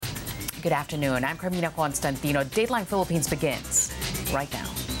Good afternoon. I'm Carmina Constantino. Dateline Philippines begins right now.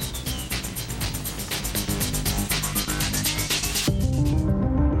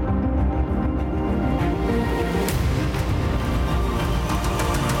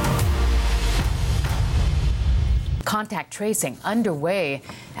 Contact tracing underway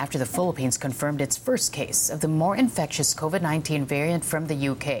after the Philippines confirmed its first case of the more infectious COVID-19 variant from the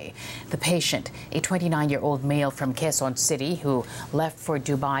UK. The patient, a 29-year-old male from Quezon City who left for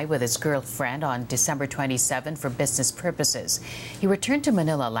Dubai with his girlfriend on December 27 for business purposes. He returned to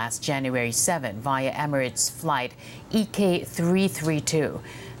Manila last January 7 via Emirates flight EK332.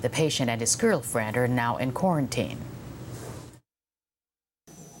 The patient and his girlfriend are now in quarantine.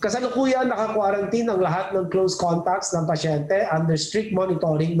 Kasalukuyan naka-quarantine ang lahat ng close contacts ng pasyente under strict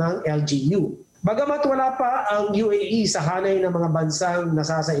monitoring ng LGU. Bagamat wala pa ang UAE sa hanay ng mga bansang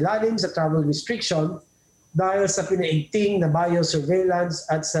nasasailalim sa travel restriction dahil sa pinaigting na biosurveillance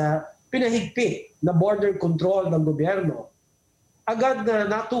at sa pinahigpit na border control ng gobyerno, agad na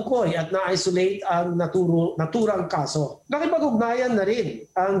natukoy at na-isolate ang naturang kaso. Nakipag-ugnayan na rin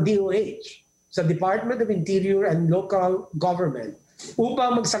ang DOH sa Department of Interior and Local Government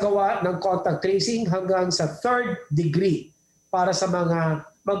upang magsagawa ng contact tracing hanggang sa 3rd degree para sa mga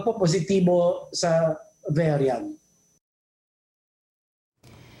magpopositibo sa variant.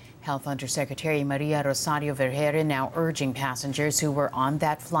 Health Undersecretary Maria Rosario Vergeire now urging passengers who were on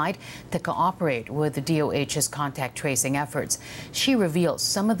that flight to cooperate with the DOH's contact tracing efforts. She reveals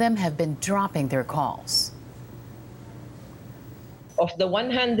some of them have been dropping their calls. Of the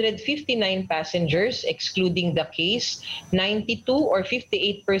 159 passengers, excluding the case, 92 or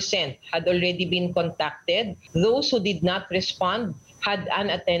 58% had already been contacted. Those who did not respond had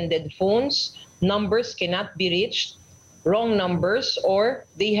unattended phones, numbers cannot be reached, wrong numbers, or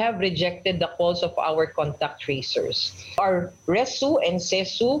they have rejected the calls of our contact tracers. Our RESU and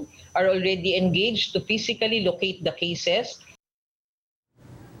CESU are already engaged to physically locate the cases.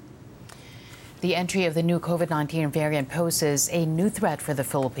 The entry of the new COVID-19 variant poses a new threat for the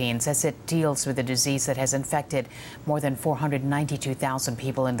Philippines as it deals with a disease that has infected more than 492,000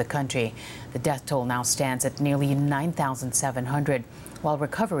 people in the country. The death toll now stands at nearly 9,700, while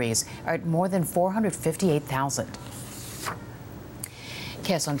recoveries are at more than 458,000.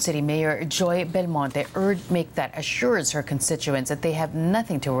 Quezon City Mayor Joy Belmonte assures her constituents that they have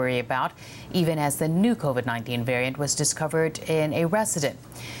nothing to worry about, even as the new COVID-19 variant was discovered in a resident.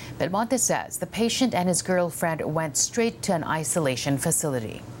 Belmonte says the patient and his girlfriend went straight to an isolation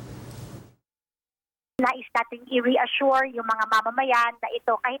facility. Nais nating i-reassure yung mga mamamayan na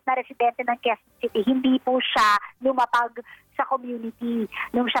ito kahit na residente ng Quezon City, hindi po siya lumapag sa community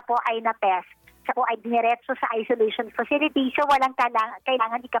nung siya po ay na-test. Siya po ay diniretso sa isolation facility, so walang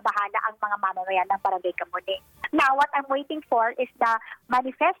kailangan ikabahala ang mga mamamayan ng Barangay Kamuning. Now, what I'm waiting for is the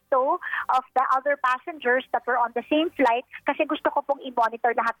manifesto of the other passengers that were on the same flight kasi gusto ko pong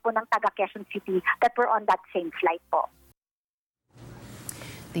i-monitor lahat po ng taga Quezon City that were on that same flight po.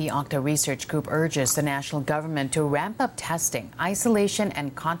 The Octa Research Group urges the national government to ramp up testing, isolation,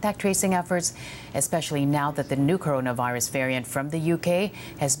 and contact tracing efforts, especially now that the new coronavirus variant from the UK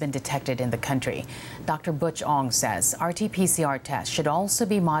has been detected in the country. Dr. Butch Ong says RT-PCR tests should also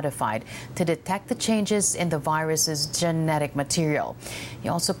be modified to detect the changes in the virus's genetic material. He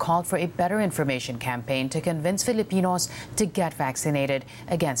also called for a better information campaign to convince Filipinos to get vaccinated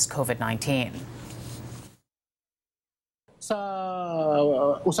against COVID-19. Sa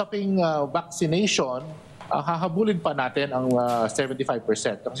usaping vaccination, hahabulin pa natin ang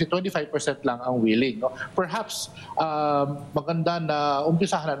 75%. Kasi 25% lang ang willing. No? Perhaps maganda na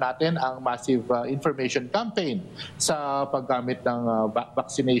umpisahan na natin ang massive information campaign sa paggamit ng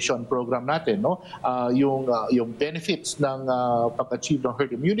vaccination program natin. No? Yung benefits ng pag-achieve ng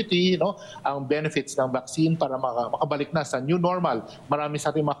herd immunity, no? Ang benefits ng vaccine para makabalik na sa new normal. Marami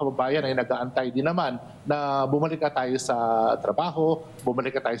sa ating mga kababayan ay nag-aantay din naman na bumalik na tayo sa trabaho,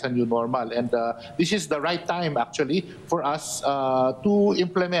 bumalik na tayo sa new normal. And this is the right time actually for us to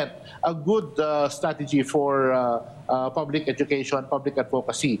implement a good strategy for public education, public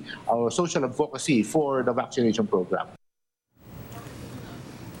advocacy, or social advocacy for the vaccination program.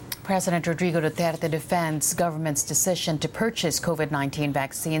 President Rodrigo Duterte defends government's decision to purchase COVID-19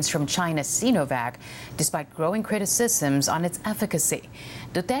 vaccines from China's Sinovac, despite growing criticisms on its efficacy.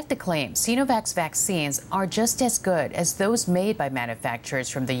 Duterte claims Sinovac's vaccines are just as good as those made by manufacturers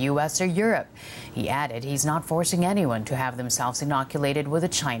from the U.S. or Europe. He added he's not forcing anyone to have themselves inoculated with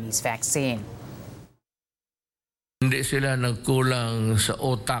a Chinese vaccine. Hindi sila nagkulang sa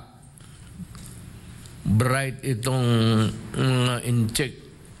otak. Bright itong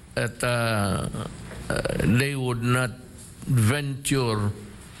incheck. At they would not venture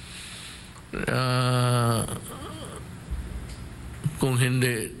kung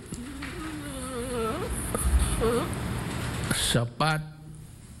hindi sapat,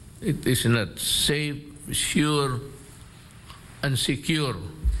 it is not safe, sure, and secure.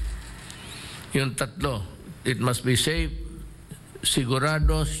 Yung tatlo, it must be safe,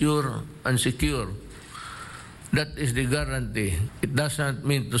 sigurado, sure, and secure. That is the guarantee. It does not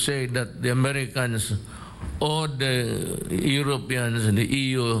mean to say that the Americans or the Europeans and the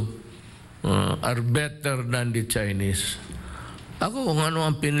EU are better than the Chinese. Ako kung ano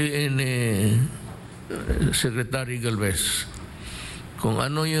ang piliin ni Secretary Galvez, kung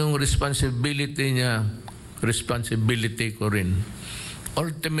ano yung responsibility niya, responsibility ko rin.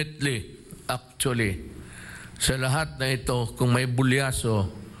 Ultimately, actually, sa lahat na ito, kung may bulyaso,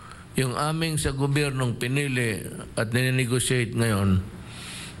 yung aming sa gobyernong pinili at nine-negotiate ngayon,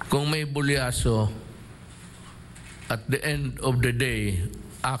 kung may bulyaso, at the end of the day,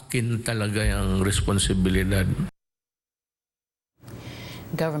 akin talaga yung responsibilidad.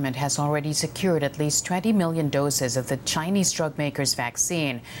 Government has already secured at least 20 million doses of the Chinese drug maker's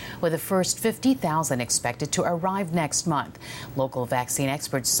vaccine, with the first 50,000 expected to arrive next month. Local vaccine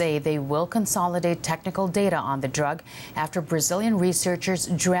experts say they will consolidate technical data on the drug after Brazilian researchers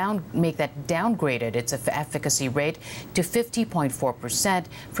downgraded its efficacy rate to 50.4%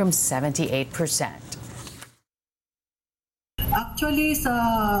 from 78%. Actually, sa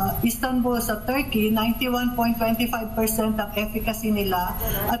Istanbul, sa Turkey, 91.25% ang efficacy nila.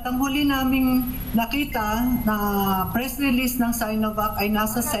 At ang huli naming nakita na press release ng Sinovac ay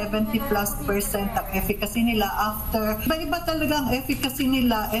nasa 70+% ang efficacy nila after. Iba-iba talaga ang efficacy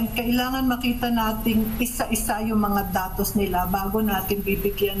nila and kailangan makita natin isa-isa yung mga datos nila bago natin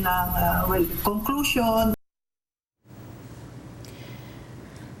bibigyan ng conclusion.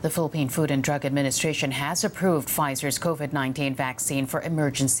 The Philippine Food and Drug Administration has approved Pfizer's COVID-19 vaccine for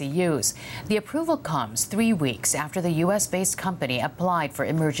emergency use. The approval comes 3 weeks after the U.S.-based company applied for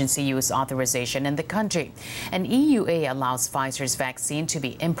emergency use authorization in the country. An EUA allows Pfizer's vaccine to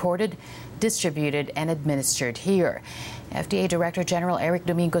be imported, distributed, and administered here. FDA Director General Eric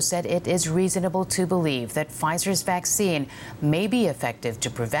Domingo said it is reasonable to believe that Pfizer's vaccine may be effective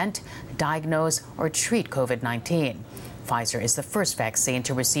to prevent, diagnose, or treat COVID-19. Pfizer is the first vaccine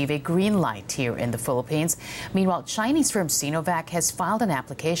to receive a green light here in the Philippines. Meanwhile, Chinese firm Sinovac has filed an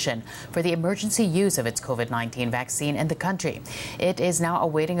application for the emergency use of its COVID-19 vaccine in the country. It is now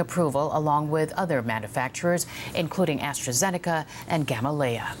awaiting approval along with other manufacturers, including AstraZeneca and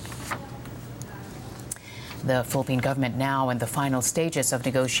Gamaleya. The Philippine government now in the final stages of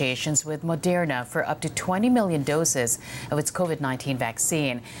negotiations with Moderna for up to 20 million doses of its COVID-19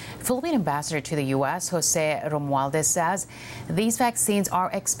 vaccine. Philippine ambassador to the U.S., Jose Romualdez, says these vaccines are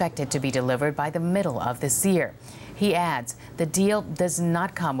expected to be delivered by the middle of this year. He adds the deal does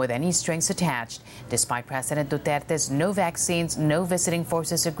not come with any strings attached, despite President Duterte's no vaccines, no visiting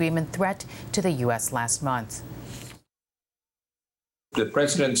forces agreement threat to the U.S. last month. The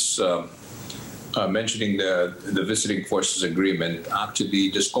president's mentioning the visiting forces agreement actually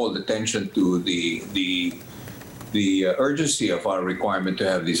just called attention to the urgency of our requirement to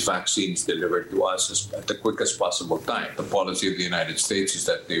have these vaccines delivered to us at the quickest possible time. The policy of the United States is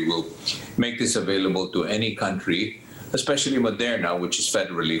that they will make this available to any country, especially Moderna, which is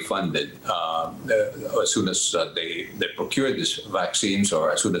federally funded, as soon as they procure these vaccines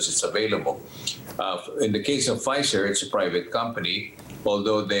or as soon as it's available. In the case of Pfizer, it's a private company.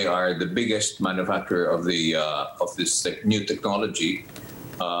 Although they are the biggest manufacturer of this new technology,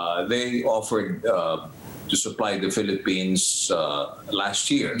 they offered to supply the Philippines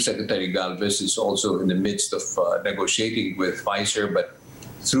last year. Secretary Galvez is also in the midst of negotiating with Pfizer, but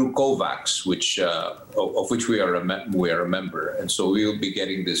through COVAX, of which we are a member, and so we will be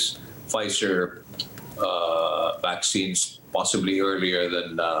getting this Pfizer vaccines possibly earlier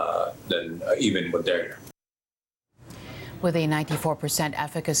than even Moderna. With a 94%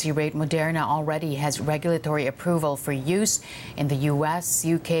 efficacy rate, Moderna already has regulatory approval for use in the U.S.,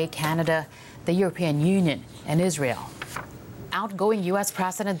 UK, Canada, the European Union, and Israel. Outgoing U.S.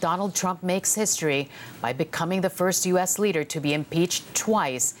 President Donald Trump makes history by becoming the first U.S. leader to be impeached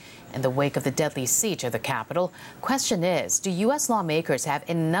twice in the wake of the deadly siege of the Capitol. Question is, do U.S. lawmakers have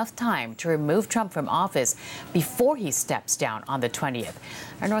enough time to remove Trump from office before he steps down on the 20th?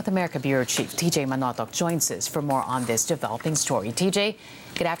 Our North America Bureau Chief TJ Manotoc joins us for more on this developing story. TJ,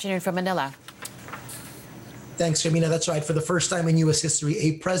 good afternoon from Manila. Thanks, Ramina. That's right. For the first time in U.S. history,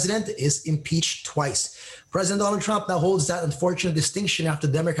 a president is impeached twice. President Donald Trump now holds that unfortunate distinction after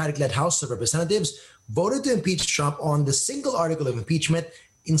the Democratic-led House of Representatives voted to impeach Trump on the single article of impeachment,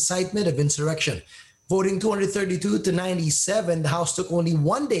 incitement of insurrection. Voting 232 to 97, the House took only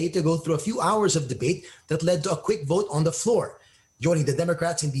 1 day to go through a few hours of debate that led to a quick vote on the floor. Joining the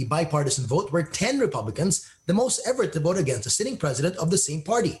Democrats in the bipartisan vote were 10 Republicans, the most ever to vote against a sitting president of the same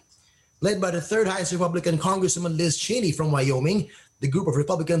party. Led by the third highest Republican Congresswoman Liz Cheney from Wyoming, the group of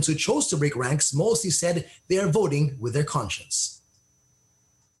Republicans who chose to break ranks mostly said they are voting with their conscience.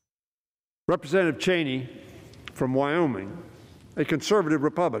 Representative Cheney from Wyoming, a conservative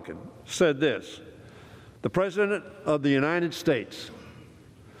Republican, said this: "The President of the United States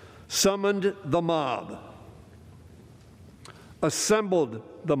summoned the mob, assembled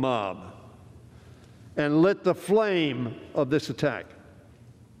the mob, and lit the flame of this attack."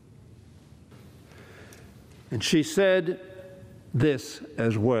 And she said this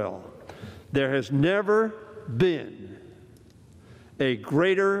as well: "There has never been a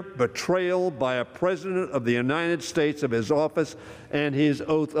greater betrayal by a President of the United States of his office and his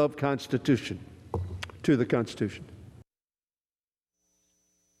oath of Constitution to the Constitution."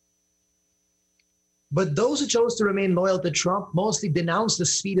 But those who chose to remain loyal to Trump mostly denounced the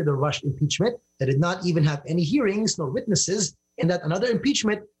speed of the rushed impeachment that did not even have any hearings nor witnesses, and that another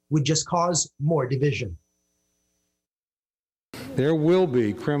impeachment would just cause more division. There will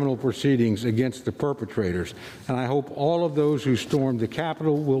be criminal proceedings against the perpetrators, and I hope all of those who stormed the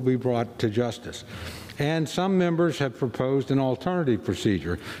Capitol will be brought to justice. And some members have proposed an alternative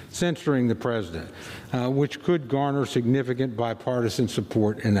procedure, censoring the president, which could garner significant bipartisan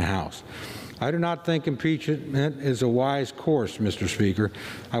support in the House. I do not think impeachment is a wise course, Mr. Speaker.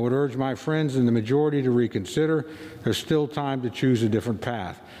 I would urge my friends in the majority to reconsider. There's still time to choose a different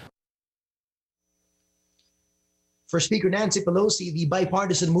path. For Speaker Nancy Pelosi, the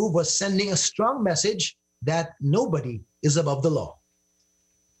bipartisan move was sending a strong message that nobody is above the law.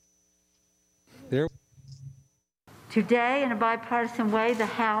 Today, in a bipartisan way, the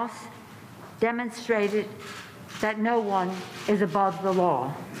House demonstrated that no one is above the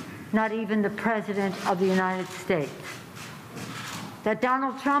law, not even the President of the United States. That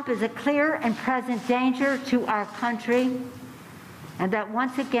Donald Trump is a clear and present danger to our country, and that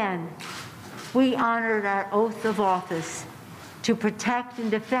once again, we honored our oath of office to protect and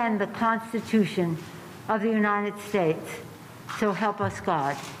defend the Constitution of the United States. So help us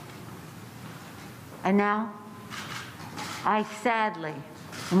God. And now, I sadly,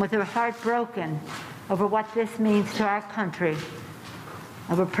 and with a heart broken over what this means to our country,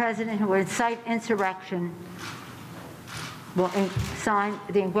 of a president who would incite insurrection, will sign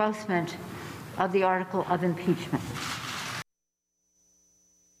the engrossment of the article of impeachment.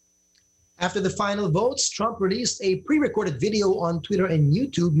 After the final votes, Trump released a pre-recorded video on Twitter and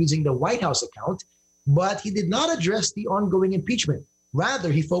YouTube using the White House account, but he did not address the ongoing impeachment.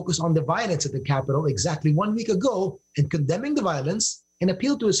 Rather, he focused on the violence at the Capitol exactly 1 week ago and condemning the violence and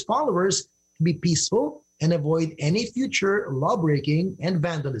appealed to his followers to be peaceful and avoid any future lawbreaking and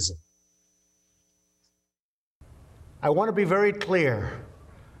vandalism. I want to be very clear.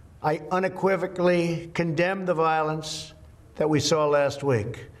 I unequivocally condemn the violence that we saw last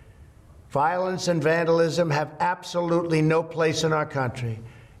week. Violence and vandalism have absolutely no place in our country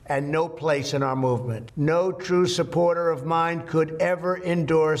and no place in our movement. No true supporter of mine could ever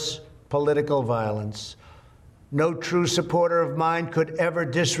endorse political violence. No true supporter of mine could ever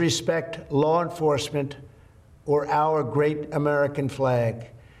disrespect law enforcement or our great American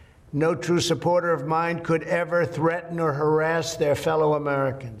flag. No true supporter of mine could ever threaten or harass their fellow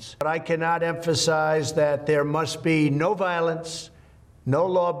Americans. But I cannot emphasize that there must be no violence, no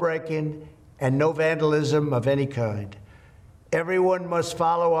law-breaking, and no vandalism of any kind. Everyone must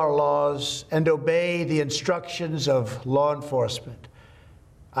follow our laws and obey the instructions of law enforcement.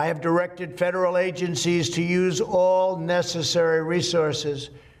 I have directed federal agencies to use all necessary resources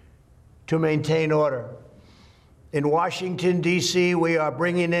to maintain order. In Washington, D.C., we are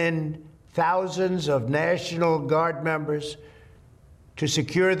bringing in thousands of National Guard members to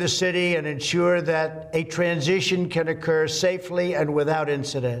secure the city and ensure that a transition can occur safely and without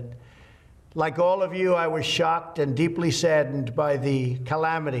incident. Like all of you, I was shocked and deeply saddened by the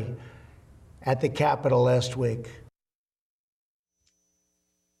calamity at the Capitol last week.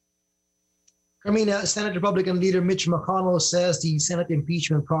 Carmina, Senate Republican leader Mitch McConnell says the Senate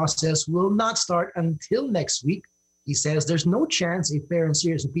impeachment process will not start until next week. He says there's no chance a fair and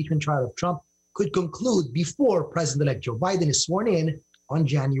serious impeachment trial of Trump could conclude before President-elect Joe Biden is sworn in on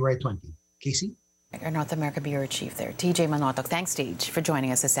January 20. Casey? Our North America Bureau Chief there, TJ Manotoc. Thanks, TJ, for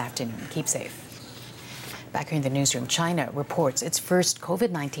joining us this afternoon. Keep safe. Back here in the newsroom, China reports its first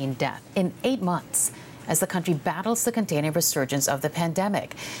COVID-19 death in 8 months. as the country battles the contained resurgence of the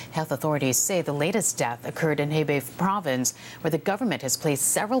pandemic. Health authorities say the latest death occurred in Hebei province, where the government has placed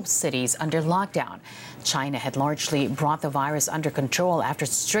several cities under lockdown. China had largely brought the virus under control after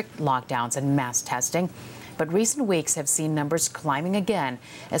strict lockdowns and mass testing. But recent weeks have seen numbers climbing again,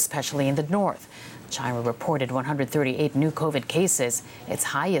 especially in the north. China reported 138 new COVID cases, its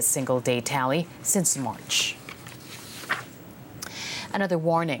highest single-day tally since March. Another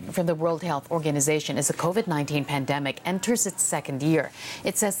warning from the World Health Organization as the COVID-19 pandemic enters its second year.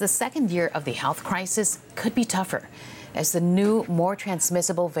 It says the second year of the health crisis could be tougher as the new, more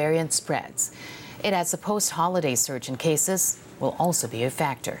transmissible variant spreads. It adds the post-holiday surge in cases will also be a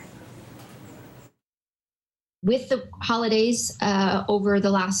factor. With the holidays over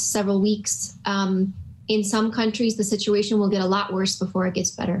the last several weeks, in some countries, the situation will get a lot worse before it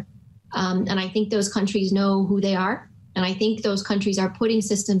gets better. And I think those countries know who they are. And I think those countries are putting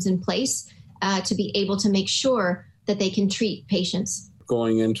systems in place to be able to make sure that they can treat patients.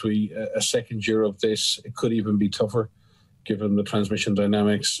 Going into a second year of this, it could even be tougher, given the transmission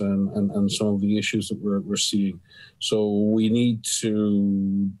dynamics and some of the issues that we're seeing. So we need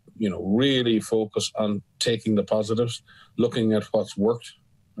to really focus on taking the positives, looking at what's worked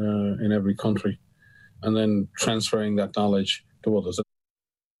in every country, and then transferring that knowledge to others.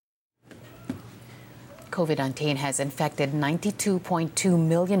 COVID-19 has infected 92.2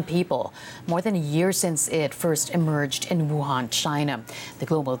 million people, more than a year since it first emerged in Wuhan, China. The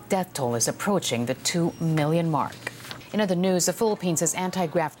global death toll is approaching the 2 million mark. In other news, the Philippines'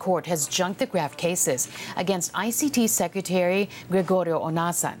 anti-graft court has junked the graft cases against ICT Secretary Gregorio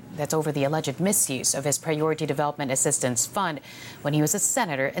Onasan. That's over the alleged misuse of his Priority Development Assistance Fund when he was a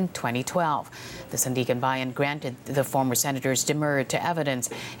senator in 2012. The Sandigan Bayan granted the former senator's demurrer to evidence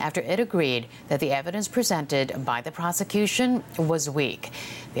after it agreed that the evidence presented by the prosecution was weak.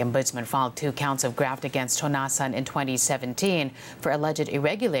 The ombudsman filed 2 counts of graft against Onasan in 2017 for alleged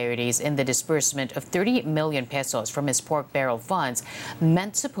irregularities in the disbursement of 30 million pesos from his pork barrel funds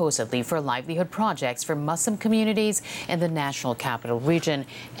meant supposedly for livelihood projects for Muslim communities in the National Capital Region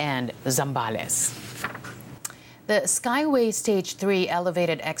and Zambales. The Skyway Stage 3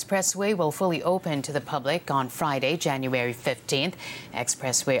 elevated expressway will fully open to the public on Friday, January 15th.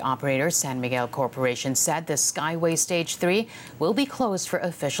 Expressway operator San Miguel Corporation said the Skyway Stage 3 will be closed for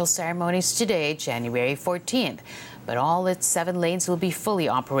official ceremonies today, January 14th. But all its 7 lanes will be fully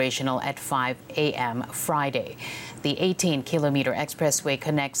operational at 5 a.m. Friday. The 18-kilometer expressway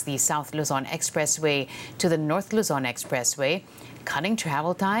connects the South Luzon Expressway to the North Luzon Expressway, cutting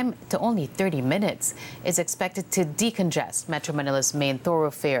travel time to only 30 minutes. It's expected to decongest Metro Manila's main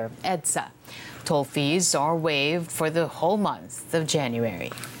thoroughfare, EDSA. Toll fees are waived for the whole month of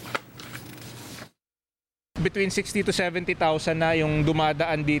January. Between 60 to 70,000 na yung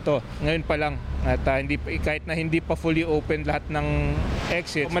dumadaan dito ngayon pa lang, at kahit na hindi pa fully open lahat ng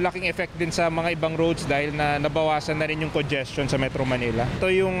exit. Malaking effect din sa mga ibang roads dahil na nabawasan na rin yung congestion sa Metro Manila. Ito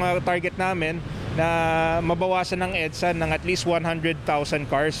yung target namin na mabawasan ng EDSA ng at least 100,000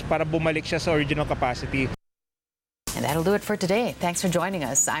 cars para bumalik siya sa original capacity. And that'll do it for today. Thanks for joining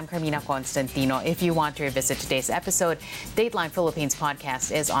us. I'm Carmina Constantino. If you want to revisit today's episode, Dateline Philippines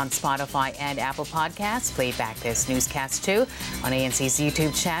podcast is on Spotify and Apple Podcasts. Play back this newscast too on ANC's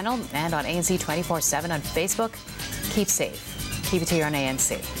YouTube channel and on ANC 24/7 on Facebook. Keep safe. Keep it here on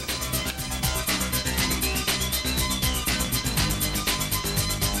ANC.